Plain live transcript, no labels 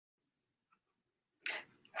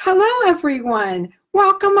Hello, everyone.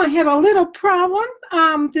 Welcome. I had a little problem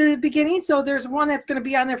at the beginning, so there's one that's going to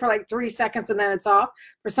be on there for like 3 seconds and then it's off.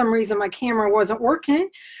 For some reason, my camera wasn't working.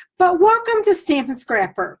 But welcome to Stampin'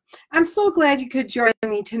 Scrapper. I'm so glad you could join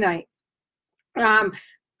me tonight. Can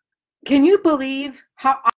you believe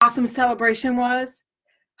how awesome Celebration was?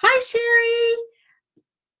 Hi, Sherry.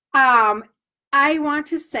 I want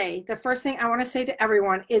to say, the first thing I want to say to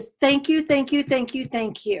everyone is thank you, thank you, thank you,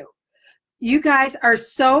 thank you. You guys are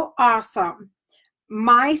so awesome.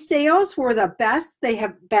 My sales were the best they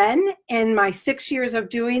have been in my 6 years of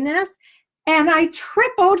doing this, and I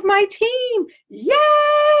tripled my team.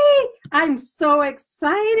 Yay! I'm so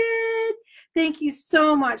excited. Thank you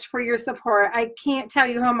so much for your support. I can't tell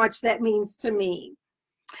you how much that means to me.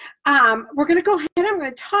 We're going to go ahead. I'm going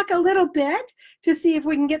to talk a little bit to see if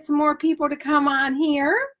we can get some more people to come on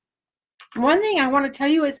here. One thing I want to tell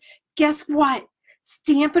you is, guess what?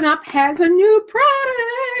 Stampin' Up! Has a new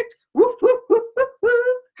product. Woo, woo, woo, woo,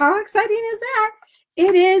 woo. How exciting is that?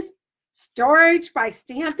 It is Storage by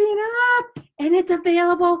Stampin' Up! And it's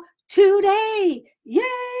available today.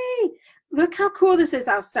 Yay! Look how cool this is.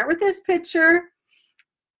 I'll start with this picture.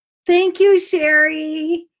 Thank you,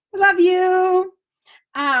 Sherry. Love you.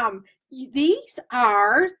 These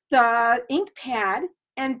are the ink pad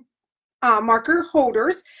and marker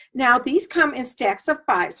holders. Now these come in stacks of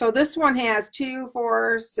 5. So this one has 2,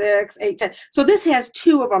 4, 6, 8, 10. So this has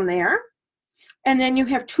 2 of them there. And then you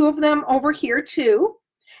have 2 of them over here too.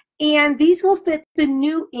 And these will fit the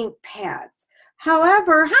new ink pads.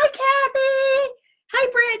 However, hi Kathy. Hi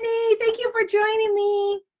Brittany. Thank you for joining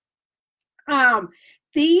me.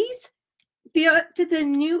 These fit the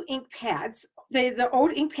new ink pads. The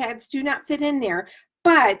old ink pads do not fit in there,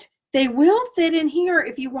 but they will fit in here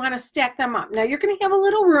if you want to stack them up. Now you're going to have a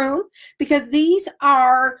little room because these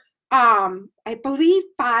are, I believe,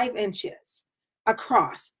 5 inches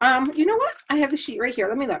across. You know what? I have the sheet right here.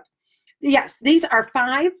 Let me look. Yes, these are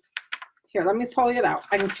 5. Here, let me pull it out.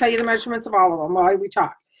 I can tell you the measurements of all of them while we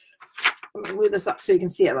talk. Let me move this up so you can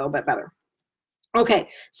see it a little bit better. Okay,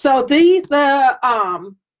 so the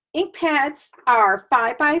ink pads are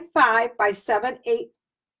 5 by 5 by 7/8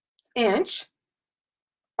 inch.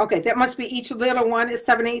 Okay, that must be each little one is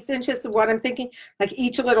 7/8 inches. So what I'm thinking, like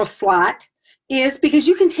each little slot is, because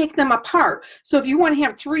you can take them apart. So if you want to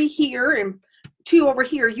have 3 here and 2 over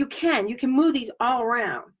here, you can. You can move these all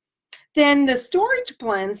around. Then the storage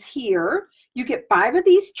blends here, you get 5 of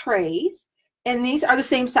these trays, and these are the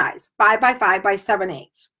same size, 5 by 5 by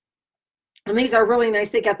 7/8. And these are really nice.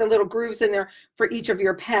 They got the little grooves in there for each of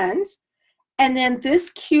your pens. And then this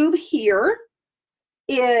cube here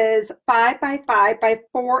is 5 by 5 by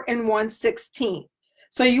 4 1/16.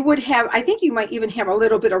 So you would have, I think you might even have a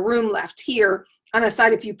little bit of room left here on the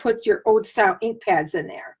side if you put your old style ink pads in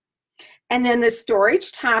there. And then the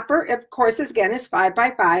storage topper, of course, again, is 5 by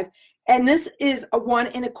 5. And this is a 1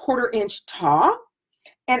 1/4 inch tall.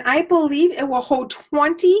 And I believe it will hold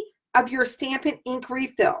 20 of your Stampin' ink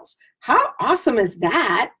refills. How awesome is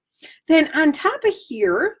that? Then on top of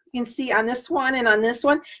here, you can see on this one and on this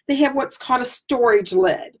one, they have what's called a storage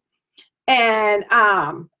lid. And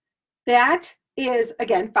that is,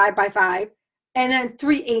 again, 5 by 5 and then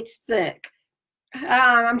 3/8 thick.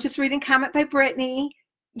 I'm just reading comment by Brittany.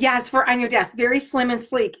 Yes, for on your desk. Very slim and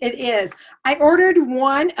sleek. It is. I ordered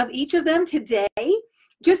 1 of each of them today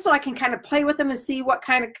just so I can kind of play with them and see what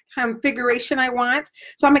kind of configuration I want.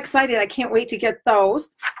 So I'm excited. I can't wait to get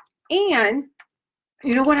those. And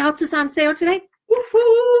you know what else is on sale today?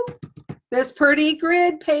 Woohoo! This pretty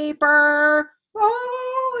grid paper.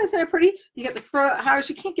 Oh, isn't it pretty? You get the front house.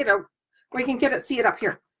 You can't get a, well, you can get it, see it up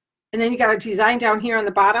here. And then you got a design down here on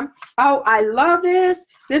the bottom. Oh, I love this.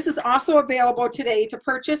 This is also available today to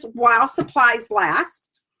purchase while supplies last.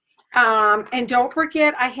 And don't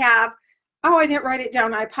forget, I have, oh, I didn't write it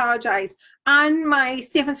down. I apologize. On my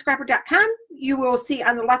stampinscrapper.com, you will see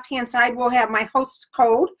on the left-hand side, we'll have my host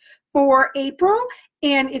code for April.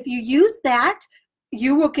 And if you use that,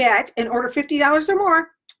 you will get, and order $50 or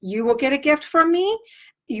more, you will get a gift from me.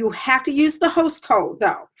 You have to use the host code,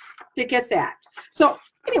 though, to get that. So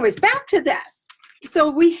anyways, back to this. So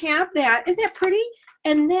we have that. Isn't that pretty?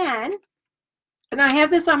 And then, and I have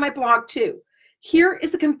this on my blog, too. Here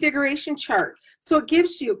is the configuration chart. So it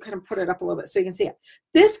gives you, kind of put it up a little bit so you can see it.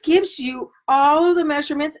 This gives you all of the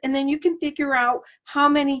measurements, and then you can figure out how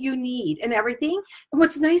many you need and everything. And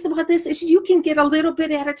what's nice about this is you can get a little bit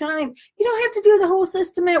at a time. You don't have to do the whole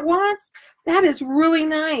system at once. That is really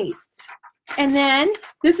nice. And then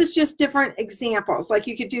this is just different examples. Like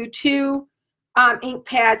you could do 2 ink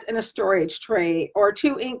pads and a storage tray, or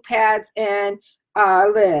 2 ink pads and a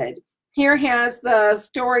lid. Here has the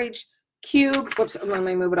storage cube. Whoops, let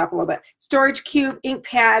me move it up a little bit. Storage cube, ink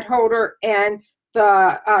pad holder, and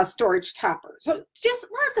the storage topper. So just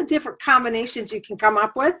lots of different combinations you can come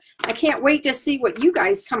up with. I can't wait to see what you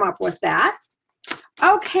guys come up with that.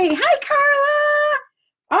 Okay, hi Carla.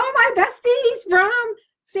 All my besties from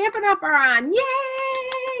Stampin' Up are on.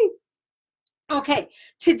 Yay! Okay,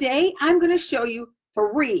 today I'm going to show you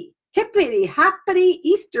 3 hippity hoppity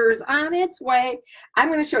Easters on its way. I'm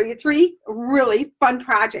going to show you 3 really fun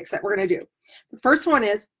projects that we're going to do. The first one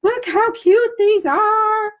is, look how cute these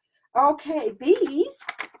are. Okay, these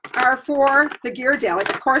are for the Ghirardelli.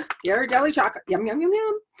 Of course, Ghirardelli chocolate. Yum, yum, yum,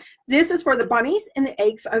 yum. This is for the bunnies, and the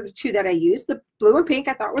eggs are the 2 that I use. The blue and pink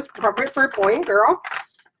I thought was appropriate for a boy and girl.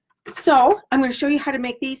 So I'm going to show you how to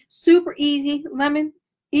make these super easy,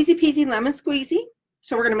 easy peasy lemon squeezy.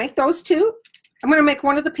 So we're going to make those 2. I'm going to make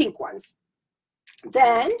one of the pink ones.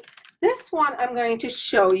 Then this one I'm going to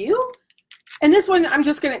show you. And this one I'm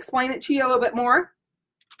just going to explain it to you a little bit more.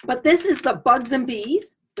 But this is the Bugs and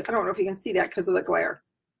Bees. I don't know if you can see that because of the glare.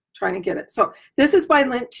 I'm trying to get it. So this is by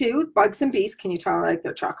Lint 2, Bugs and Bees. Can you tell I like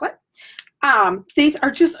their chocolate? These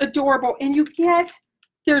are just adorable. And you get,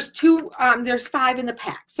 there's 5 in the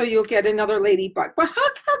pack. So you'll get another ladybug. But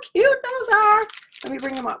look how cute those are. Let me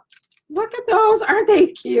bring them up. Look at those. Aren't they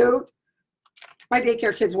cute? My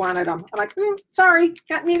daycare kids wanted them. I'm like, sorry,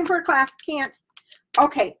 got need them for a class, can't.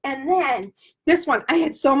 Okay, and then this one, I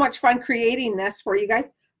had so much fun creating this for you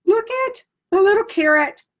guys. Look at the little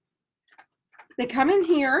carrot. They come in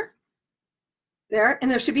here, there,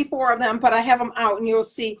 and there should be 4 of them, but I have them out, and you'll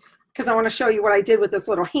see, because I want to show you what I did with this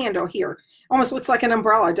little handle here. Almost looks like an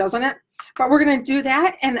umbrella, doesn't it? But we're going to do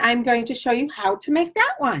that, and I'm going to show you how to make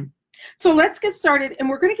that one. So let's get started, and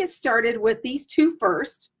we're going to get started with these 2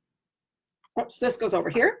 first. Oops, this goes over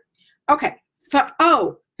here. Okay,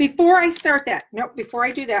 so, before I start that, before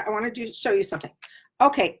I do that, I want to show you something.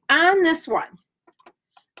 Okay, on this one,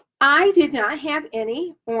 I did not have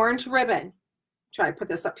any orange ribbon. Try to put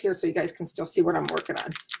this up here so you guys can still see what I'm working on,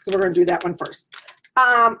 because we're going to do that one first.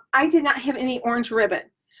 I did not have any orange ribbon.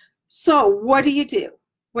 So what do?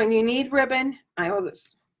 When you need ribbon, I owe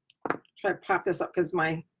this. Try to pop this up because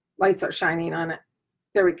my lights are shining on it.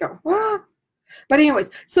 There we go. Ah. But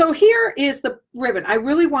anyways, so here is the ribbon. I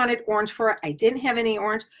really wanted orange for it. I didn't have any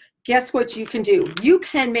orange. Guess what you can do? You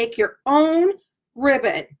can make your own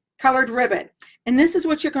ribbon, colored ribbon. And this is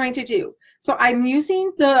what you're going to do. So I'm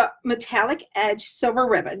using the metallic edge silver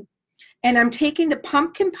ribbon, and I'm taking the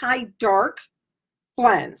pumpkin pie dark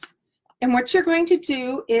blends. And what you're going to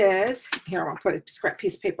do is, here, I'm going to put a scrap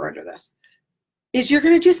piece of paper under this, is you're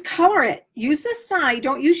going to just color it. Use the side,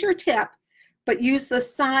 don't use your tip, but use the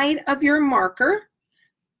side of your marker.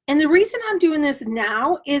 And the reason I'm doing this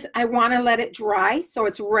now is I want to let it dry so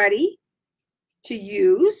it's ready to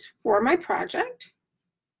use for my project.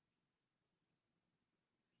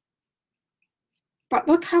 But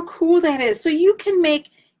look how cool that is. So you can make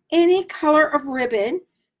any color of ribbon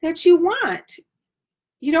that you want.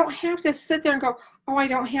 You don't have to sit there and go, oh, I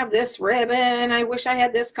don't have this ribbon. I wish I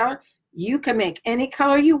had this color. You can make any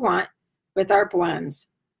color you want with our blends.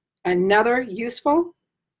 Another useful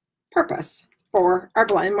purpose for our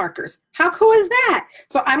blend markers. How cool is that?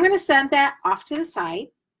 So I'm going to send that off to the side.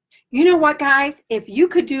 You know what, guys? If you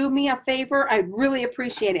could do me a favor, I'd really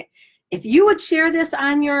appreciate it. If you would share this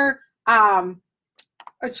on your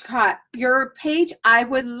page, I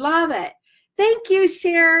would love it. Thank you,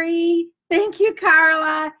 Sherry. Thank you,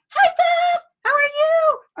 Carla. Hi, Beth. How are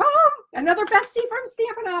you? Oh, another bestie from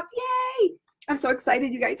Stampin' Up. Yay. I'm so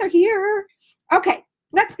excited you guys are here. Okay,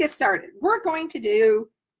 let's get started. We're going to do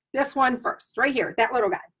this one first, right here, that little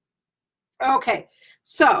guy. Okay,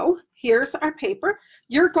 so here's our paper.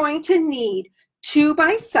 You're going to need 2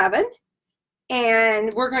 by 7,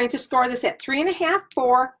 and we're going to score this at 3.5,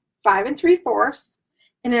 4, 5 3/4,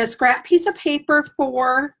 and then a scrap piece of paper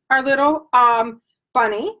for our little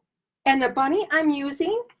bunny. And the bunny I'm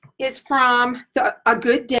using is from A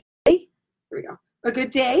Good Day. Here we go. A Good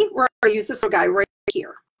Day. We're going to use this little guy right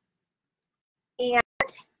here. And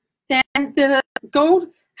then the gold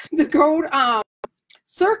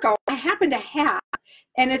circle I happen to have,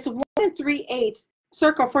 and it's 1 3/8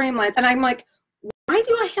 circle frame length. And I'm like, why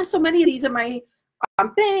do I have so many of these in my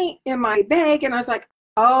my bag? And I was like,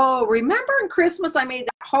 oh, remember in Christmas I made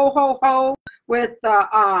that ho ho ho with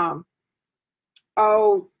the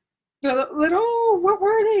the little, what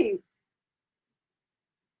were they?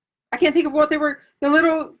 I can't think of what they were. They're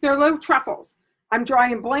little truffles. I'm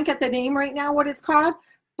drawing blank at the name right now, what it's called.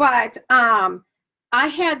 But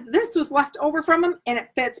this was left over from them, and it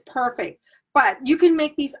fits perfect. But you can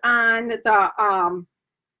make these on the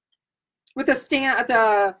with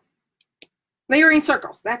the Layering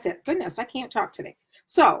circles. That's it. Goodness, I can't talk today.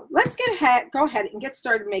 So let's go ahead and get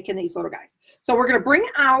started making these little guys. So we're going to bring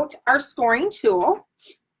out our scoring tool.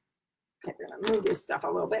 Okay, we're going to move this stuff a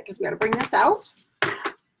little bit because we got to bring this out.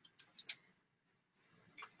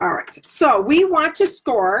 All right. So we want to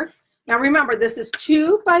score. Now remember, this is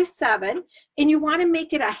 2 by 7, and you want to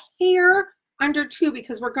make it a hair under 2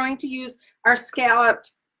 because we're going to use our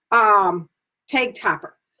scalloped tag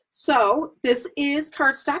topper. So this is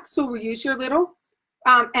cardstock, so we'll use your little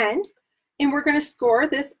end, and we're going to score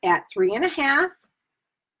this at 3.5,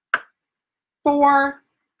 4,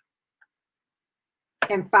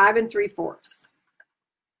 and 5 3/4.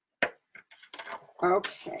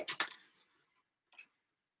 Okay.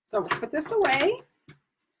 So put this away.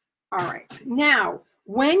 All right. Now,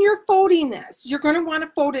 when you're folding this, you're going to want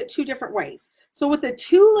to fold it 2 different ways. So with the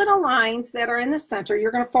 2 little lines that are in the center,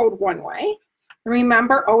 you're going to fold one way.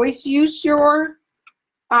 Remember, always use your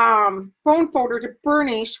foam folder to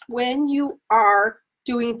burnish when you are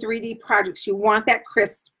doing 3D projects. You want that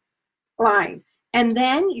crisp line. And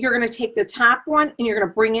then you're going to take the top one and you're going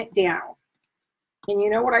to bring it down. And you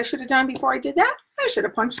know what I should have done before I did that? I should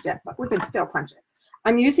have punched it, but we can still punch it.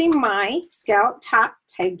 I'm using my scallop top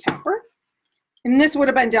tag topper. And this would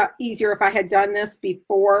have been easier if I had done this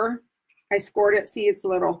before I scored it. See, it's a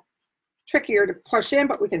little trickier to push in,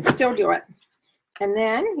 but we can still do it. And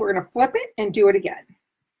then we're going to flip it and do it again.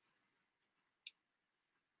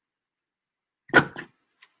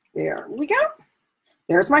 There we go.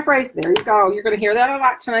 There's my phrase. There you go. You're going to hear that a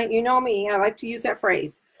lot tonight. You know me. I like to use that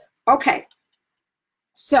phrase. Okay.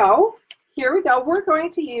 So here we go. We're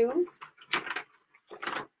going to use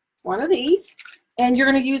one of these, and you're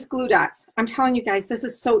going to use glue dots. I'm telling you guys, this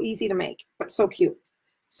is so easy to make, but so cute.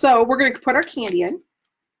 So we're going to put our candy in.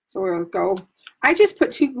 So we'll go. I just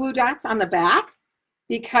put 2 glue dots on the back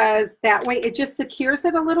because that way it just secures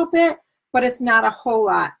it a little bit, but it's not a whole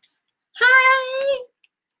lot. Hi.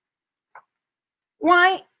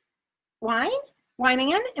 Wine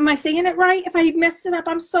Ann? Am I saying it right? If I messed it up,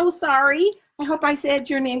 I'm so sorry. I hope I said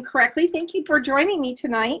your name correctly. Thank you for joining me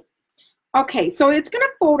tonight. Okay, so it's going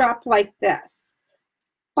to fold up like this.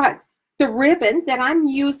 But the ribbon that I'm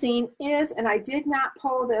using is, and I did not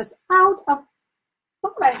pull this out of, I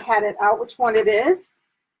thought I had it out, which one it is.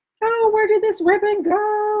 Oh, where did this ribbon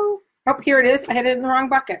go? Oh, here it is. I had it in the wrong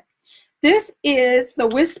bucket. This is the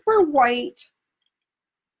Whisper White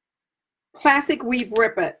Classic Weave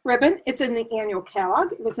ribbon. It's in the annual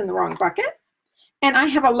catalog. It was in the wrong bucket. And I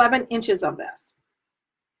have 11 inches of this.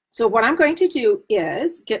 So what I'm going to do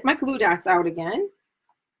is get my glue dots out again.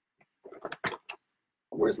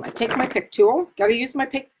 Where's my take my pick tool? Got to use my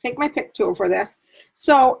take my pick tool for this.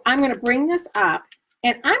 So I'm going to bring this up,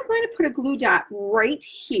 and I'm going to put a glue dot right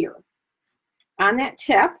here on that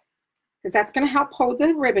tip because that's going to help hold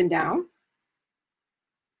the ribbon down.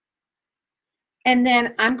 And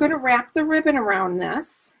then I'm going to wrap the ribbon around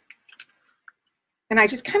this. And I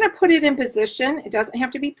just kind of put it in position. It doesn't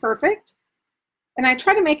have to be perfect. And I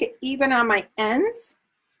try to make it even on my ends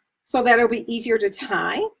so that it'll be easier to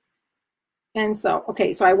tie. And so,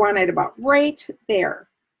 okay, so I want it about right there.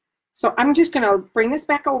 So I'm just going to bring this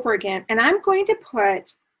back over again, and I'm going to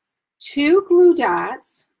put 2 glue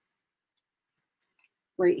dots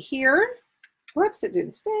right here. Whoops, it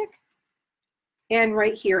didn't stick. And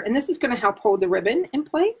right here. And this is going to help hold the ribbon in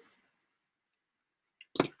place.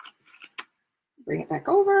 Bring it back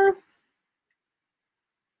over.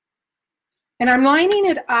 And I'm lining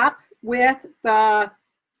it up with the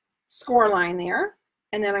score line there.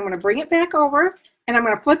 And then I'm going to bring it back over, and I'm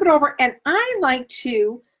going to flip it over. And I like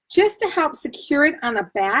to, just to help secure it on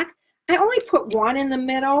the back, I only put 1 in the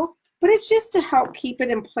middle, but it's just to help keep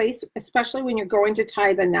it in place, especially when you're going to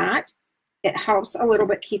tie the knot. It helps a little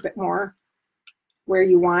bit keep it more where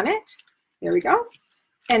you want it. There we go.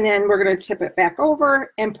 And then we're going to tip it back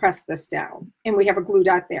over and press this down. And we have a glue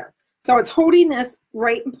dot there. So it's holding this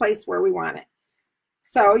right in place where we want it.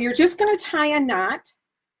 So you're just going to tie a knot.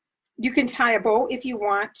 You can tie a bow if you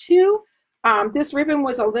want to. This ribbon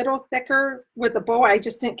was a little thicker with the bow. I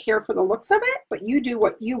just didn't care for the looks of it, but you do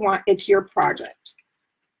what you want. It's your project.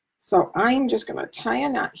 So I'm just going to tie a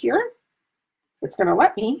knot here. It's going to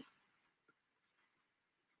let me.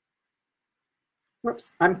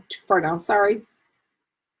 Whoops, I'm too far down, sorry.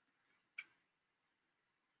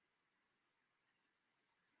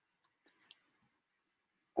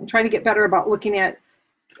 I'm trying to get better about looking at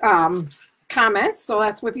comments. So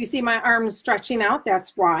that's if you see my arms stretching out,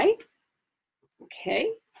 that's why.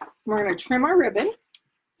 Okay, we're going to trim our ribbon.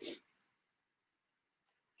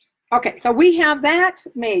 Okay, so we have that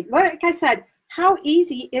made. Like I said, how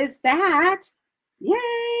easy is that?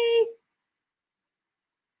 Yay!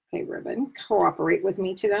 Okay, ribbon, cooperate with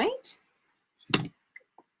me tonight.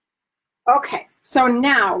 Okay, so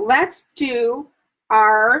now let's do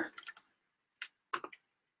our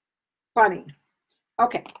bunny.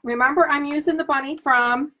 Okay, remember I'm using the bunny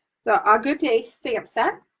from the A Good Day stamp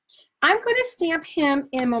set. I'm going to stamp him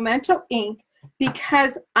in Memento ink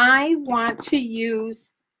because I want to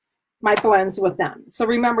use my blends with them. So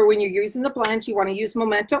remember, when you're using the blends, you want to use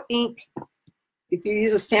Memento ink. If you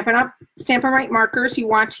use a Stampin' Right markers, you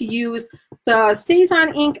want to use the Stays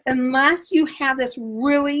On ink unless you have this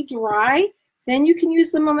really dry. Then you can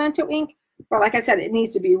use the Memento ink. But like I said, it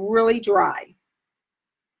needs to be really dry.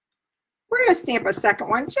 We're going to stamp a second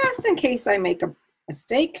one just in case I make a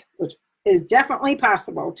mistake, which is definitely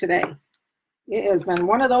possible today. It has been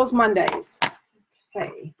one of those Mondays.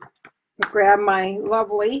 Okay, grab my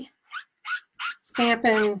lovely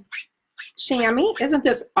Stampin' chamois. Isn't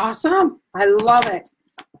this awesome? I love it.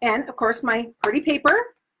 And of course, my pretty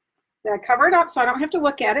paper that I covered up so I don't have to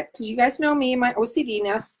look at it, because you guys know me and my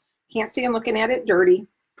OCD-ness. Can't stand looking at it dirty.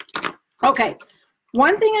 Okay,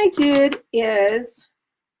 one thing I did is,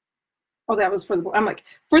 oh, that was for the, I'm like,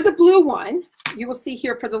 for the blue one, you will see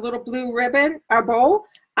here for the little blue ribbon or bow,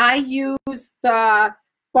 I use the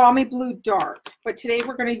Balmy Blue Dark, but today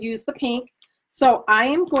we're going to use the pink. So I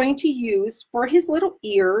am going to use, for his little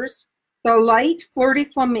ears, the light Flirty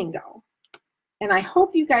Flamingo. And I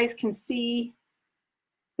hope you guys can see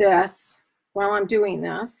this while I'm doing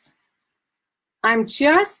this. I'm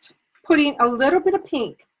just putting a little bit of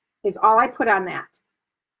pink is all I put on that,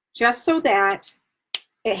 just so that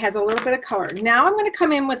it has a little bit of color. Now I'm going to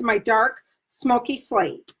come in with my dark smoky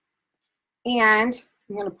slate. And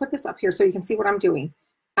I'm going to put this up here so you can see what I'm doing.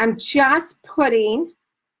 I'm just putting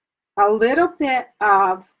a little bit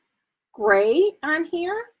of gray on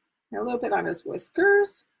here, and a little bit on his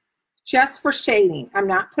whiskers, just for shading. I'm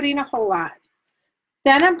not putting a whole lot.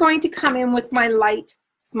 Then I'm going to come in with my light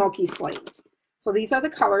smoky slate. So these are the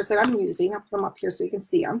colors that I'm using. I'll put them up here so you can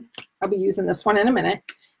see them. I'll be using this one in a minute.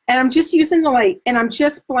 And I'm just using the light, and I'm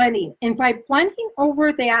just blending. And by blending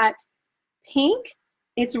over that pink,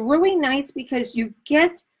 it's really nice because you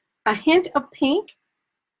get a hint of pink,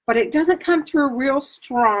 but it doesn't come through real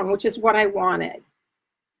strong, which is what I wanted.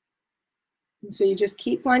 And so you just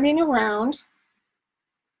keep blending around.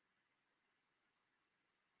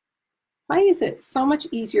 Why is it so much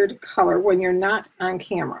easier to color when you're not on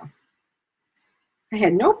camera? I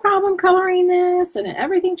had no problem coloring this, and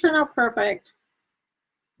everything turned out perfect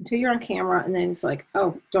until you're on camera, and then it's like,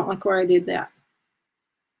 oh, don't like where I did that.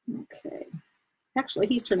 Okay. Actually,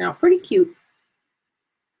 he's turned out pretty cute.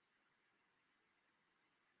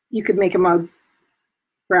 You could make him a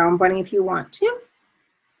brown bunny if you want to.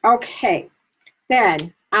 Okay.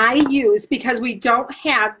 Then I use, because we don't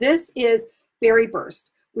have, this is Berry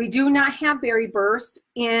Burst. We do not have Berry Burst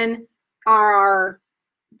in our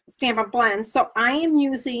Stampin' Blends, so I am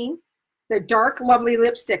using the Dark Lovely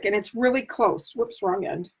lipstick, and it's really close. Whoops, wrong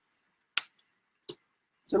end.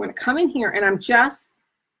 So I'm going to come in here, and I'm just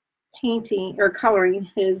painting or coloring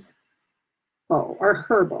his bow, or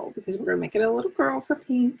her bow, because we're going to make it a little girl for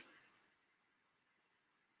pink.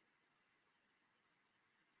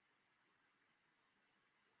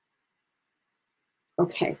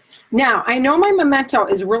 Okay, now I know my Memento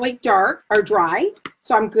is really dark or dry,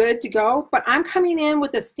 so I'm good to go, but I'm coming in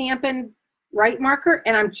with a Stampin' Right marker,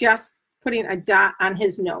 and I'm just putting a dot on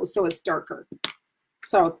his nose so it's darker.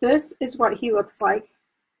 So this is what he looks like.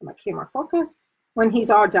 My camera focus when he's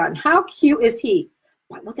all done. How cute is he?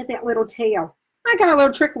 But look at that little tail. I got a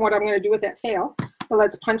little trick on what I'm going to do with that tail. But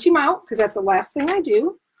let's punch him out, because that's the last thing I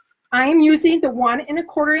do. I am using the 1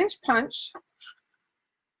 1/4 inch punch.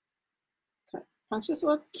 Okay, punch this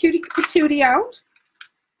little cutie patootie out.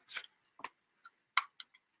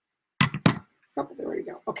 Oh, there we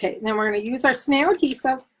go. Okay, then we're going to use our snail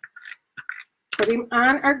adhesive. Put him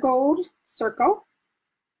on our gold circle.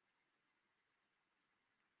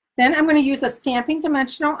 Then I'm going to use a Stamping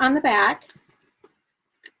Dimensional on the back.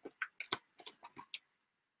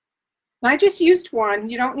 I just used one.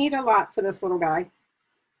 You don't need a lot for this little guy.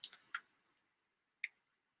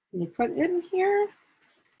 And you put it in here.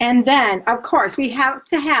 And then, of course, we have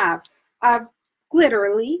to have a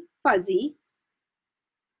glittery, fuzzy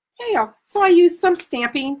tail. So I used some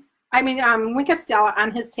Wink Stella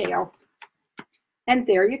on his tail. And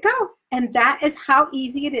there you go. And that is how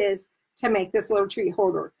easy it is to make this little tree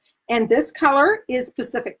holder. And this color is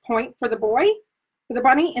Pacific Point for the boy, for the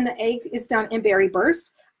bunny, and the egg is done in Berry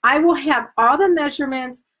Burst. I will have all the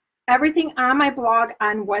measurements, everything on my blog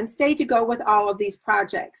on Wednesday to go with all of these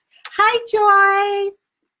projects. Hi, Joyce.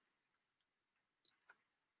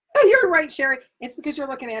 Oh, you're right, Sherry. It's because you're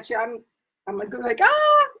looking at you. I'm like,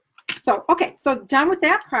 ah, So, okay, so done with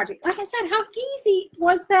that project. Like I said, how easy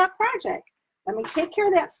was that project? Let me take care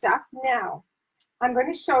of that stuff. Now, I'm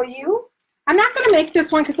going to show you. I'm not going to make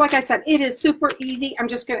this one because, like I said, it is super easy. I'm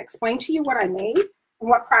just going to explain to you what I made and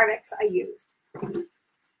what products I used.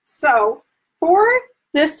 So, for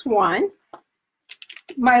this one,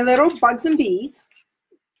 my little bugs and bees.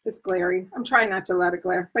 It's glaring. I'm trying not to let it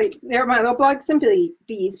glare. But they're my little bugs and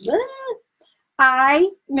bees. I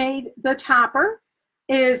made the topper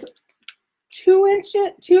is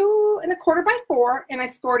 2.25 by 4, and I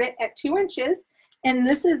scored it at 2 inches. And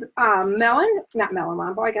this is not Melon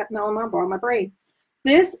Mambo. I got Melon Mambo on my brain.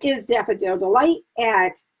 This is Daffodil Delight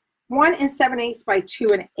at 1 7/8 by 2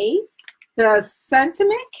 1/8. The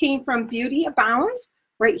sentiment came from Beauty Abounds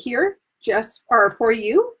right here, just for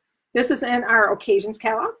you. This is in our occasions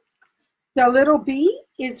catalog. The little bee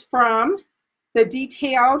is from the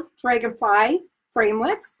Detailed Dragonfly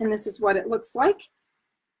Framelits, and this is what it looks like.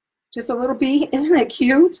 Just a little bee. Isn't that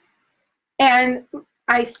cute? And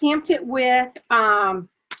I stamped it with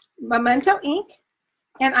Memento ink,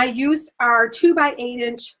 and I used our 2 by 8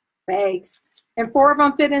 inch bags, and 4 of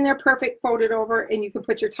them fit in there perfect, folded over, and you can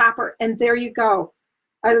put your topper, and there you go.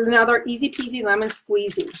 Another easy peasy lemon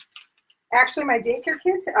squeezy. Actually, my daycare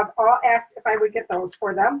kids have all asked if I would get those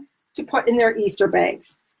for them to put in their Easter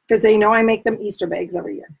bags because they know I make them Easter bags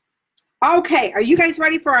every year. Okay, are you guys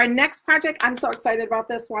ready for our next project? I'm so excited about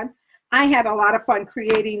this one. I had a lot of fun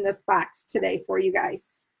creating this box today for you guys.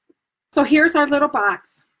 So here's our little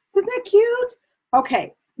box. Isn't that cute?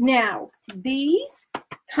 Okay, now these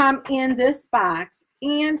come in this box,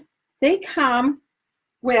 and they come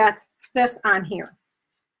with this on here.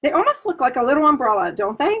 They almost look like a little umbrella,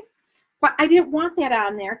 don't they? But I didn't want that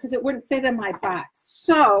on there because it wouldn't fit in my box.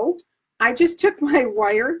 So I just took my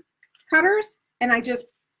wire cutters and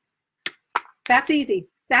that's easy.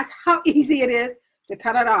 That's how easy it is to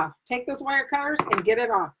cut it off. Take those wire cutters and get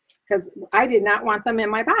it off because I did not want them in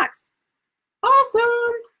my box.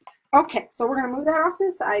 Awesome. Okay, so we're going to move that off to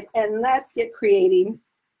the side and let's get creating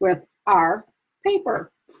with our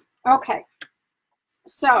paper. Okay,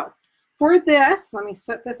 so for this, let me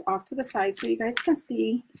set this off to the side so you guys can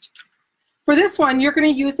see. For this one, you're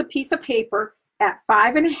going to use a piece of paper at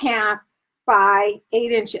 5.5 by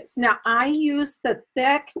 8 inches. Now, I used the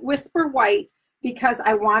thick Whisper White because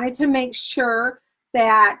I wanted to make sure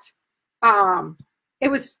that it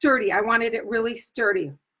was sturdy. I wanted it really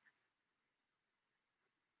sturdy.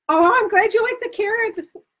 Oh, I'm glad you like the carrot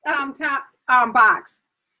top box.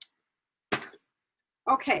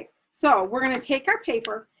 Okay, so we're going to take our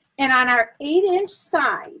paper, and on our 8-inch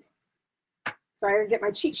side, sorry, I'm going to get my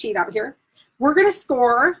cheat sheet out here. We're going to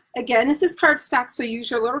score, again, this is cardstock, so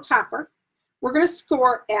use your little topper. We're going to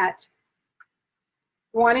score at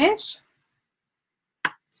 1 inch,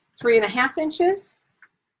 3.5 inches,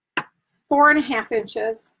 4.5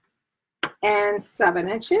 inches, and 7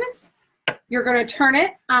 inches. You're going to turn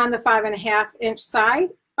it on the 5.5 inch side.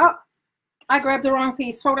 Oh, I grabbed the wrong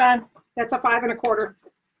piece. Hold on. That's a 5 1/4.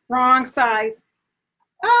 Wrong size.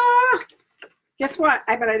 Ah, guess what?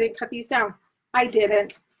 I bet I didn't cut these down. I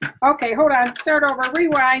didn't. Okay, hold on. Start over.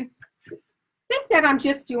 Rewind. Think that I'm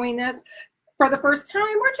just doing this for the first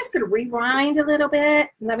time. We're just going to rewind a little bit.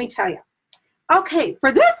 Let me tell you. Okay,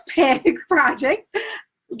 for this big project,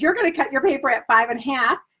 you're going to cut your paper at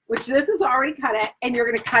 5.5, which this is already cut at, and you're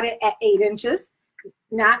going to cut it at 8 inches,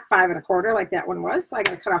 not 5 1/4 like that one was. So I'm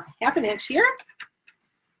going to cut off 1/2 inch here.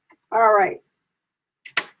 All right.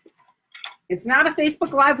 It's not a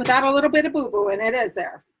Facebook Live without a little bit of boo-boo, and it is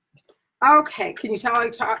there. Okay, can you tell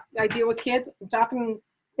I deal with kids? I'm talking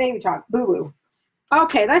baby talk, boo-boo.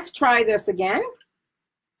 Okay, let's try this again.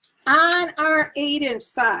 On our 8-inch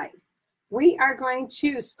side, we are going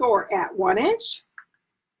to score at 1 inch,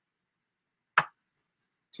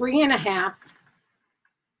 3.5,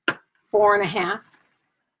 4.5,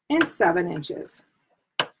 and 7 inches.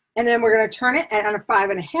 And then we're going to turn it on a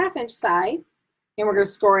 5.5 inch side, and we're going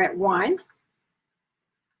to score at 1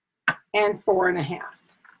 and 4.5.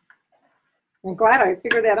 I'm glad I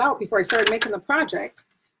figured that out before I started making the project.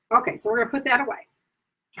 Okay, so we're going to put that away.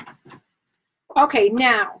 Okay,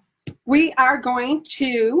 now we are going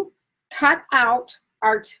to cut out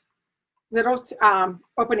our little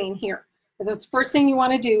opening here. The first thing you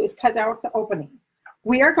want to do is cut out the opening.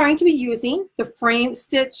 We are going to be using the frame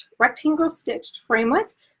stitch, rectangle stitched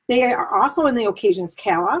framelits. They are also in the Occasions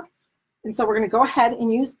catalog. And so we're going to go ahead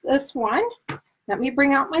and use this one. Let me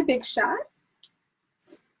bring out my Big Shot.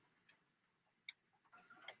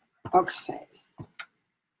 Okay.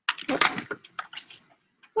 Oops.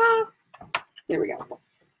 Well, there we go.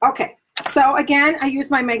 Okay. So again, I use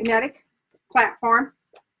my magnetic platform.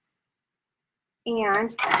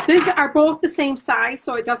 And these are both the same size,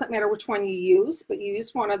 so it doesn't matter which one you use, but you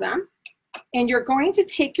use one of them. And you're going to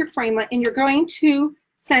take your framelit and you're going to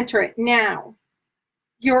center it. Now,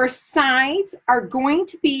 your sides are going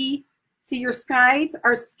to be, see, your sides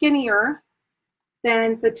are skinnier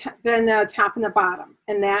than the top and the bottom.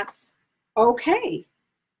 And that's okay,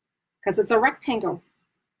 because it's a rectangle.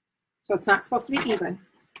 So it's not supposed to be even.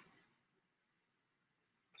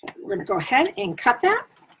 Okay, we're going to go ahead and cut that.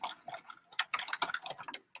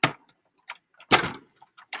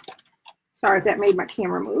 Sorry if that made my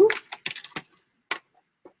camera move.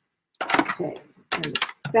 Okay, and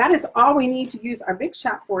that is all we need to use our Big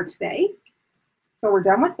Shot for today. So we're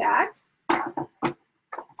done with that. Get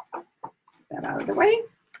that out of the way.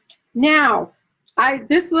 Now,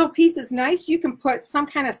 this little piece is nice. You can put some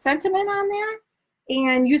kind of sentiment on there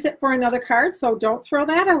and use it for another card, so don't throw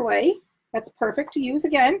that away. That's perfect to use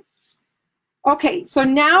again. Okay, so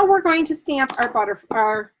now we're going to stamp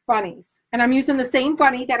our bunnies. And I'm using the same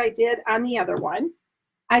bunny that I did on the other one.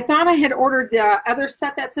 I thought I had ordered the other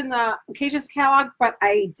set that's in the Occasions catalog, but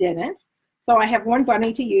I didn't. So I have one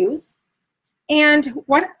bunny to use. And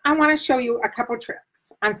what I want to show you a couple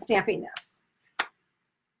tricks on stamping this.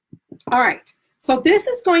 All right, so this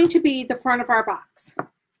is going to be the front of our box.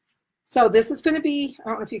 So this is going to be, I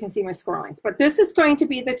don't know if you can see my score lines, but this is going to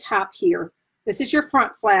be the top here. This is your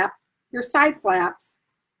front flap, your side flaps,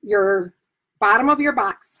 your bottom of your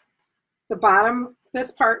box, the bottom,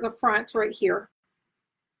 this part, the front right here,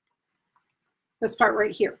 this part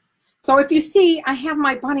right here. So if you see, I have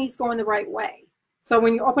my bunnies going the right way. So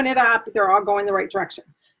when you open it up, they're all going the right direction.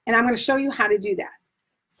 And I'm going to show you how to do that.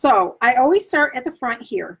 So I always start at the front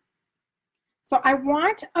here. So I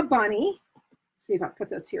want a bunny. Let's see if I put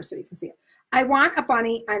this here so you can see it. I want a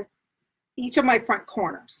bunny on each of my front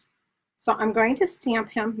corners. So I'm going to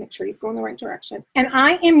stamp him, make sure he's going the right direction. And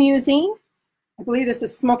I am using, I believe this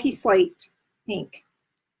is Smoky Slate ink.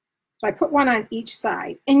 So I put one on each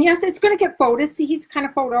side. And yes, it's going to get folded. See, he's kind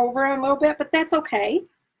of folded over a little bit, but that's okay.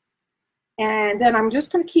 And then I'm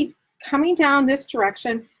just going to keep coming down this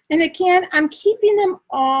direction. And again, I'm keeping them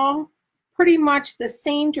all pretty much the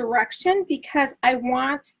same direction because I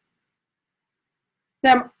want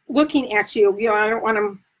them looking at you. You know, I don't want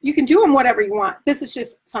them, you can do them whatever you want. This is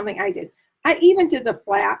just something I did. I even did the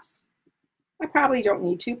flaps. I probably don't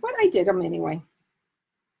need to, but I did them anyway.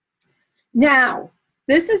 Now,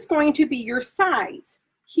 this is going to be your sides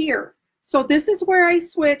here. So this is where I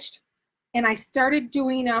switched and I started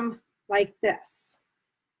doing them like this.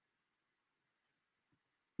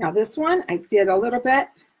 Now this one, I did a little bit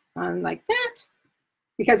on like that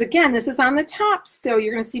because again, this is on the top still.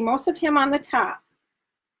 You're going to see most of him on the top.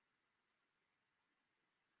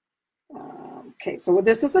 Okay, so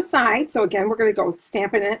this is a side. So again, we're going to go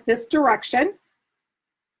stamping it this direction.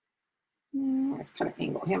 Let's kind of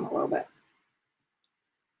angle him a little bit.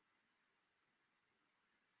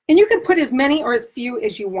 And you can put as many or as few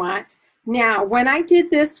as you want. Now, when I did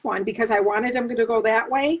this one, because I wanted him to go that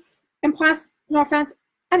way, and plus, no offense,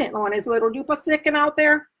 I didn't want his little dupa sticking out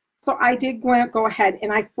there. So I did go ahead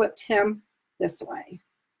and I flipped him this way.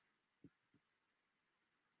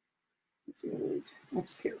 Let's move,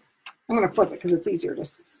 oops, here. I'm going to flip it because it's easier to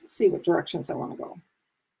see what directions I want to go.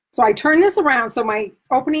 So I turn this around so my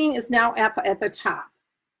opening is now up at the top.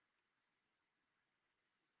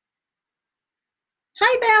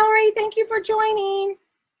 Hi, Valerie. Thank you for joining.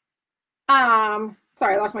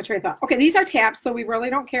 Sorry, I lost my train of thought. Okay, these are tabs, so we really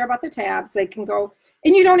don't care about the tabs. They can go,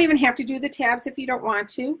 and you don't even have to do the tabs if you don't want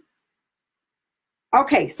to.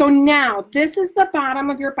 Okay, so now this is the bottom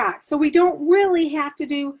of your box. So we don't really have to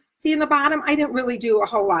do, see in the bottom, I didn't really do a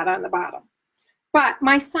whole lot on the bottom. But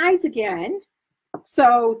my sides again,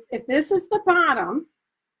 so if this is the bottom,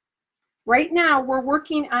 right now we're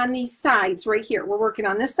working on these sides right here. We're working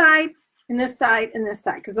on this side, and this side, and this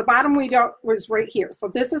side, because the bottom was right here. So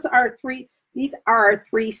this is our three, these are our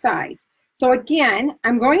three sides. So again,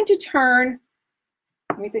 I'm going to turn,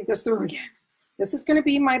 let me think this through again. This is going to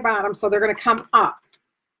be my bottom, so they're going to come up.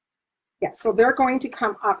 Yeah, so they're going to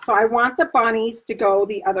come up. So I want the bunnies to go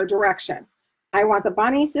the other direction. I want the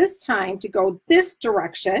bunnies this time to go this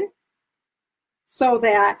direction so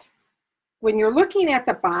that when you're looking at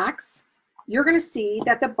the box, you're going to see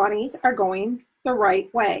that the bunnies are going the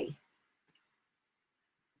right way.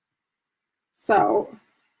 So,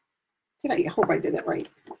 I hope I did it right.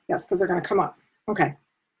 Yes, because they're going to come up. Okay.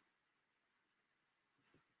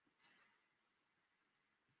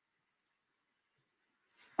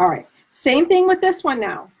 All right, same thing with this one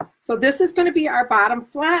now. So this is going to be our bottom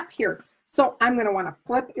flap here. So I'm going to want to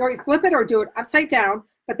flip it or do it upside down,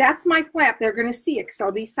 but that's my flap. They're going to see it. So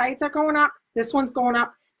these sides are going up. This one's going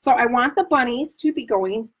up. So I want the bunnies to be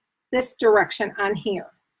going this direction on here.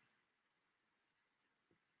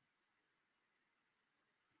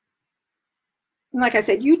 And like I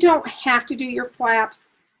said, you don't have to do your flaps,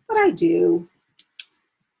 but I do.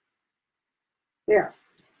 There.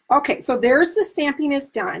 Okay, so there's the stamping is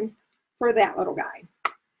done for that little guy.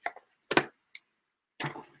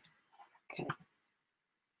 Okay.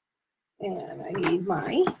 And I need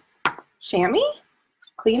my chamois.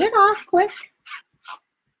 Clean it off quick.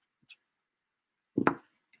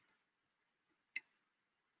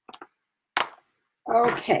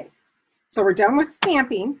 Okay, so we're done with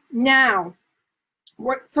stamping. Now,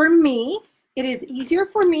 for me, it is easier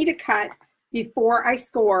for me to cut before I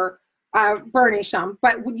score, burnish them,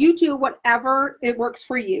 but you do whatever it works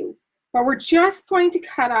for you. But we're just going to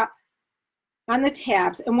cut up on the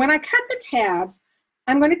tabs. And when I cut the tabs,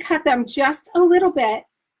 I'm going to cut them just a little bit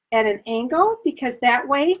at an angle, because that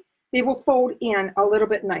way they will fold in a little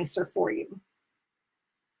bit nicer for you.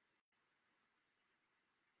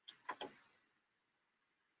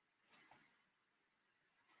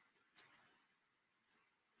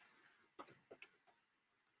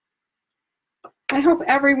 I hope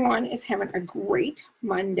everyone is having a great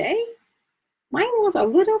Monday. Mine was a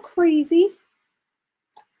little crazy.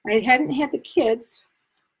 I hadn't had the kids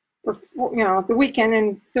for the weekend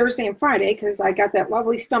and Thursday and Friday because I got that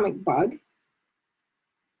lovely stomach bug.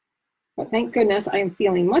 But thank goodness I am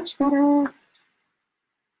feeling much better.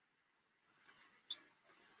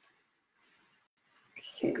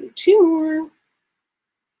 Okay, 2 more.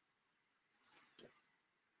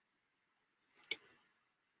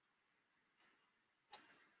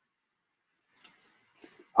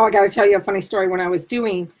 Oh, I got to tell you a funny story. When I was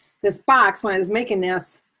doing this box, when I was making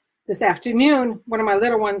this afternoon, one of my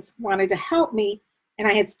little ones wanted to help me, and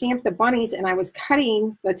I had stamped the bunnies, and I was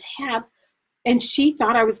cutting the tabs, and she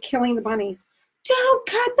thought I was killing the bunnies. Don't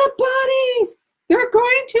cut the bunnies. They're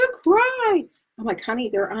going to cry. I'm like, honey,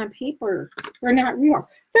 they're on paper. They're not real.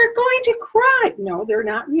 They're going to cry. No, they're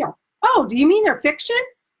not real. Oh, do you mean they're fiction?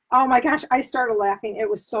 Oh my gosh, I started laughing. It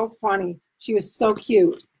was so funny. She was so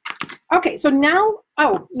cute. Okay, so now,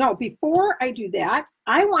 oh, no, before I do that,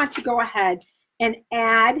 I want to go ahead and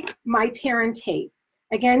add my tear and tape.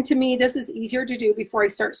 Again, to me, this is easier to do before I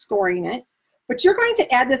start scoring it. But you're going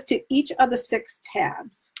to add this to each of the 6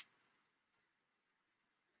 tabs.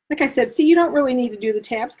 Like I said, see, you don't really need to do the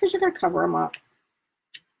tabs because you're going to cover them up.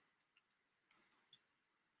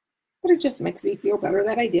 But it just makes me feel better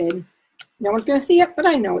that I did. No one's going to see it, but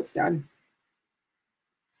I know it's done.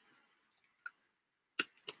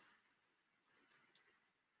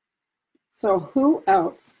 So who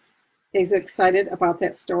else is excited about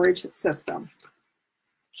that storage system?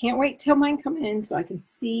 Can't wait till mine come in so I can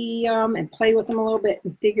see them and play with them a little bit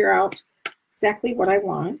and figure out exactly what I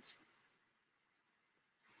want.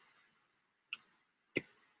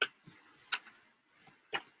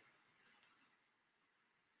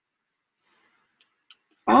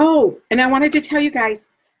 Oh, and I wanted to tell you guys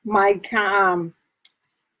my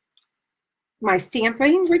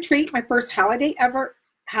stamping retreat, my first holiday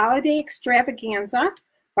extravaganza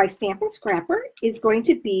by Stampin' Scrapper is going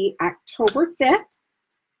to be October 5th.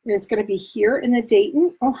 And it's going to be here in the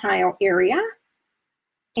Dayton, Ohio area.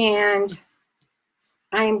 And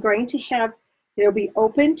I am going to have, it'll be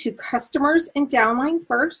open to customers and downline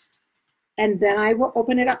first. And then I will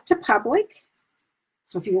open it up to public.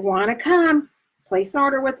 So if you want to come, place an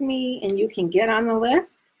order with me and you can get on the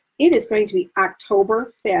list. It is going to be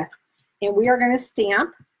October 5th. And we are going to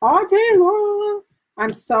stamp all day long.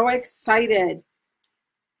 I'm so excited.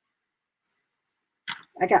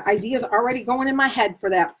 I got ideas already going in my head for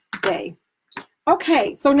that day.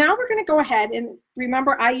 Okay, so now we're going to go ahead and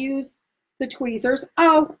remember I use the tweezers.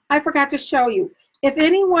 Oh, I forgot to show you. If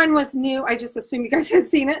anyone was new, I just assume you guys had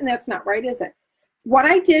seen it, and that's not right, is it? What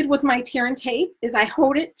I did with my tear and tape is I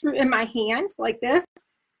hold it through in my hand like this,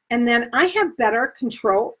 and then I have better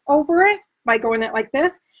control over it by going it like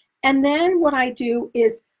this. And then what I do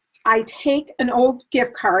is I take an old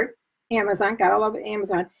gift card, Amazon, gotta love it,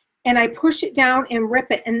 Amazon, and I push it down and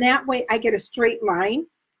rip it, and that way I get a straight line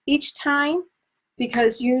each time,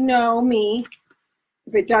 because you know me,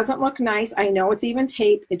 if it doesn't look nice, I know it's even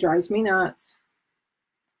tape, it drives me nuts.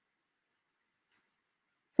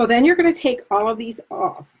 So then you're going to take all of these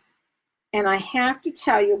off. And I have to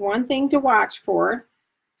tell you one thing to watch for,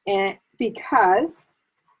 and because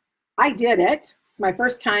I did it, my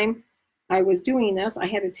first time I was doing this, I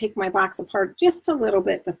had to take my box apart just a little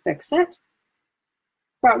bit to fix it.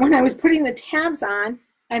 But when I was putting the tabs on,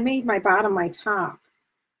 I made my bottom my top.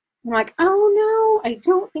 I'm like, oh no, I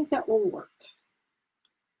don't think that will work.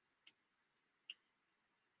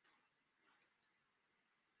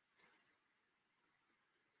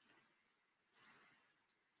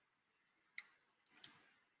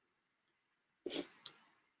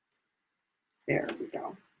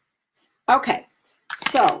 Okay,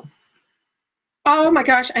 so, oh my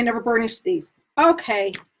gosh, I never burnished these.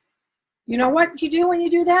 Okay, you know what you do when you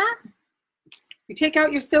do that? You take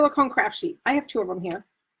out your silicone craft sheet. I have 2 of them here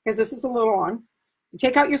because this is a little long. You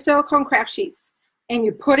take out your silicone craft sheets and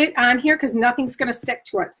you put it on here because nothing's going to stick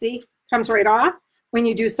to it. See, comes right off. When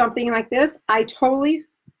you do something like this, I totally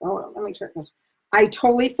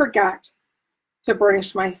forgot to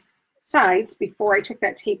burnish my sides before I took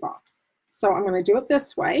that tape off. So I'm going to do it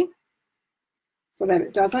this way so that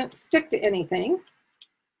it doesn't stick to anything.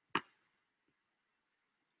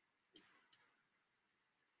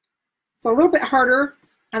 It's a little bit harder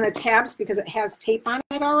on the tabs because it has tape on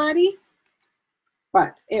it already,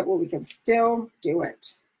 but we can still do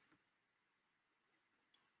it.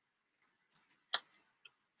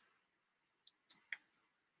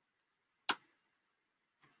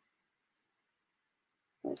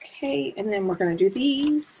 Okay, and then we're going to do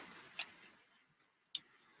these.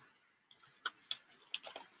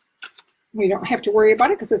 We don't have to worry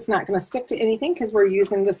about it because it's not going to stick to anything because we're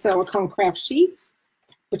using the silicone craft sheets,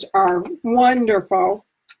 which are wonderful.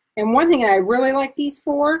 And one thing I really like these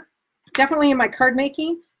for, definitely in my card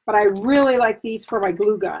making, but I really like these for my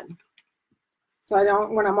glue gun. So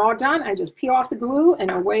when I'm all done, I just peel off the glue and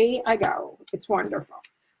away I go. It's wonderful.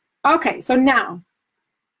 Okay, so now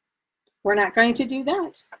we're not going to do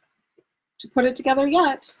that to put it together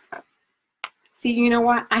yet. See, you know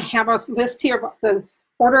what? I have a list here about the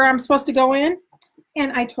order I'm supposed to go in,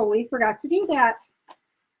 and I totally forgot to do that.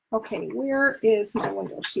 Okay, where is my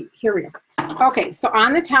window sheet? Here we go. Okay, so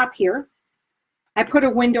on the top here, I put a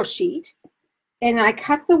window sheet, and I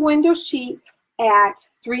cut the window sheet at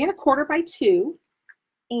 3 1/4 by 2,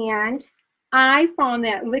 and I found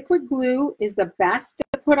that liquid glue is the best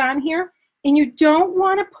to put on here, and you don't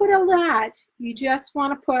want to put a lot. You just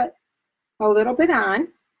want to put a little bit on,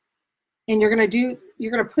 and you're going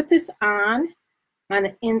to put this on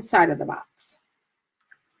the inside of the box,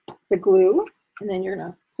 the glue, and then you're going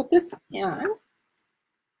to put this on.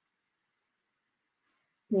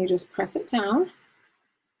 And you just press it down.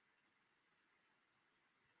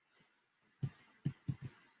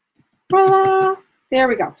 Voila! There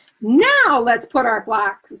we go. Now let's put our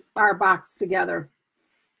box together.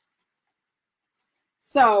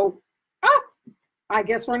 So, oh, I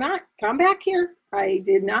guess we're not. Come back here. I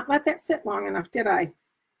did not let that sit long enough, did I?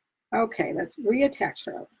 Okay, let's reattach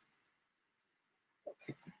her.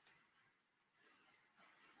 Okay.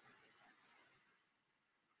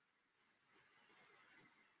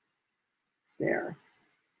 There.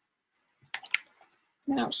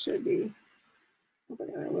 Now it should be a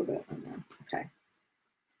little bit on there. Okay.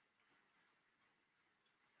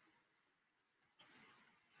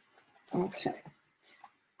 Okay.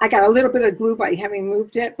 I got a little bit of glue by having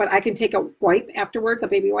moved it, but I can take a wipe afterwards, a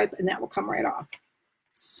baby wipe, and that will come right off.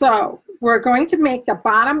 So we're going to make the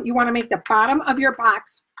bottom. You want to make the bottom of your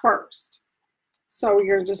box first. So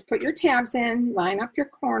you're going to just put your tabs in, line up your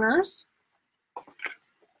corners.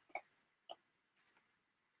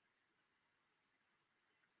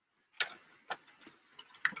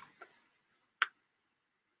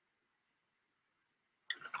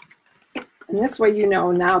 And this way you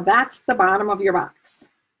know now that's the bottom of your box.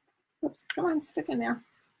 Oops, come on, stick in there.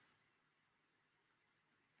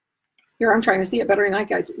 Here, I'm trying to see it better than I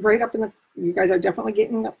got. Right up in the, you guys are definitely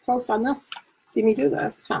getting up close on this. See me do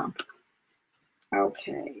this, huh?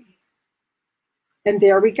 Okay. And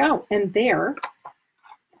there we go. And there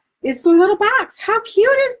is the little box. How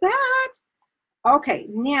cute is that? Okay,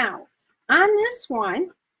 now on this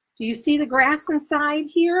one, do you see the grass inside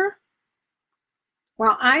here?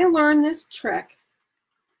 Well, I learned this trick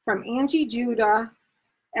from Angie Judah.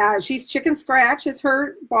 She's Chicken Scratch is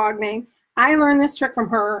her blog name. I learned this trick from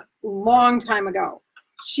her a long time ago.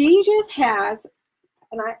 She just has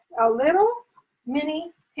a little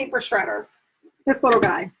mini paper shredder, this little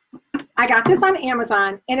guy. I got this on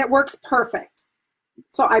Amazon, and it works perfect.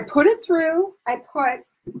 So I put it through. I put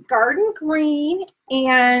Garden Green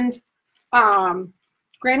and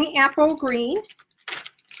Granny Apple Green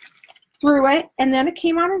through it, and then it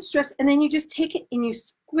came out in strips, and then you just take it and you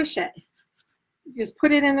squish it. You just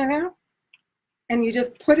put it in there, and you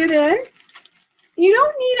just put it in. You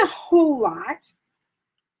don't need a whole lot,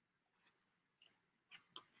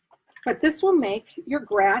 but this will make your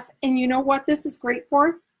grass, and you know what this is great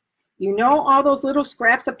for? You know all those little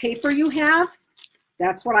scraps of paper you have?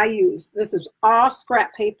 That's what I use. This is all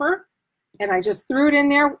scrap paper, and I just threw it in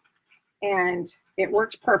there, and it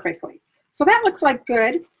worked perfectly. So that looks like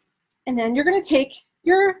good. And then you're going to take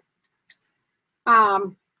your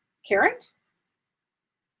carrot,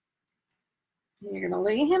 and you're going to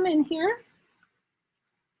lay him in here.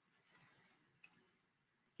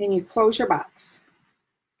 and you close your box.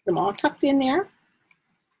 Get them all tucked in there.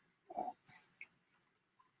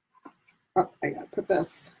 Oh, I gotta put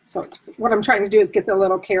this. So what I'm trying to do is get the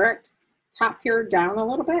little carrot top here down a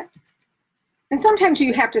little bit. And sometimes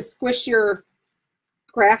you have to squish your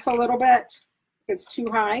grass a little bit if it's too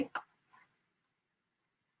high.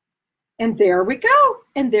 And there we go.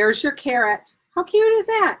 And there's your carrot. How cute is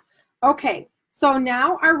that? Okay, so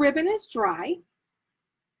now our ribbon is dry.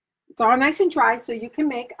 It's all nice and dry, so you can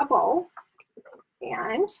make a bow.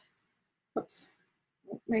 And, oops,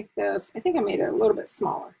 make this, I think I made it a little bit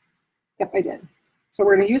smaller. Yep, I did. So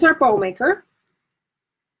we're going to use our bow maker.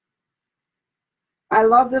 I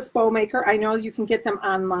love this bow maker. I know you can get them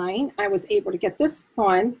online. I was able to get this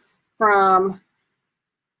one from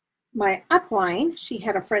my upline. She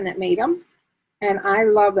had a friend that made them, and I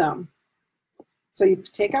love them. So you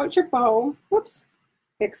take out your bow, whoops,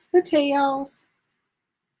 fix the tails,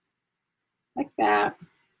 like that.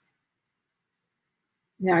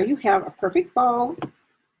 Now you have a perfect bow.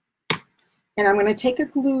 And I'm going to take a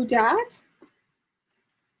glue dot.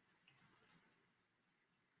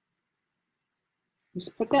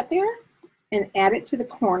 Just put that there and add it to the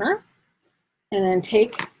corner. And then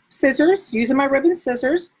take scissors, using my ribbon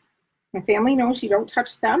scissors. My family knows you don't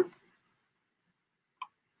touch them.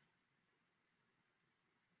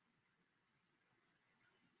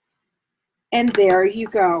 And there you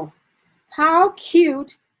go. How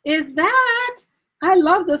cute is that? I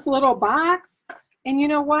love this little box. And you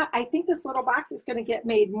know what? I think this little box is going to get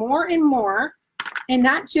made more and more, and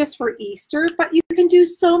not just for Easter, but you can do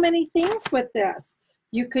so many things with this.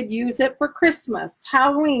 You could use it for Christmas,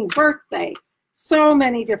 Halloween, birthday, so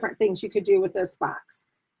many different things you could do with this box.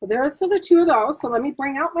 So there's the two of those. So let me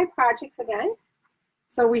bring out my projects again.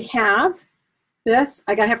 So we have this.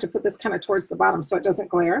 I gotta have to put this kind of towards the bottom so it doesn't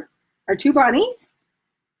glare. Our two bunnies.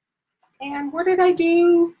 And where did I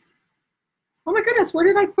do? Oh my goodness, where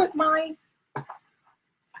did I put my?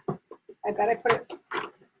 I bet I put it,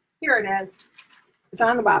 here it is. It's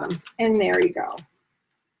on the bottom, and there you go.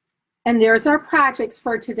 And there's our projects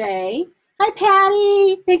for today. Hi,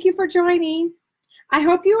 Patty. Thank you for joining. I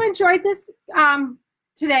hope you enjoyed this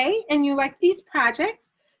today and you like these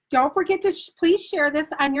projects. Don't forget to please share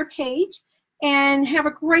this on your page, and have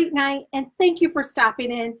a great night. And thank you for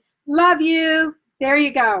stopping in. Love you. There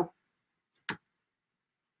you go.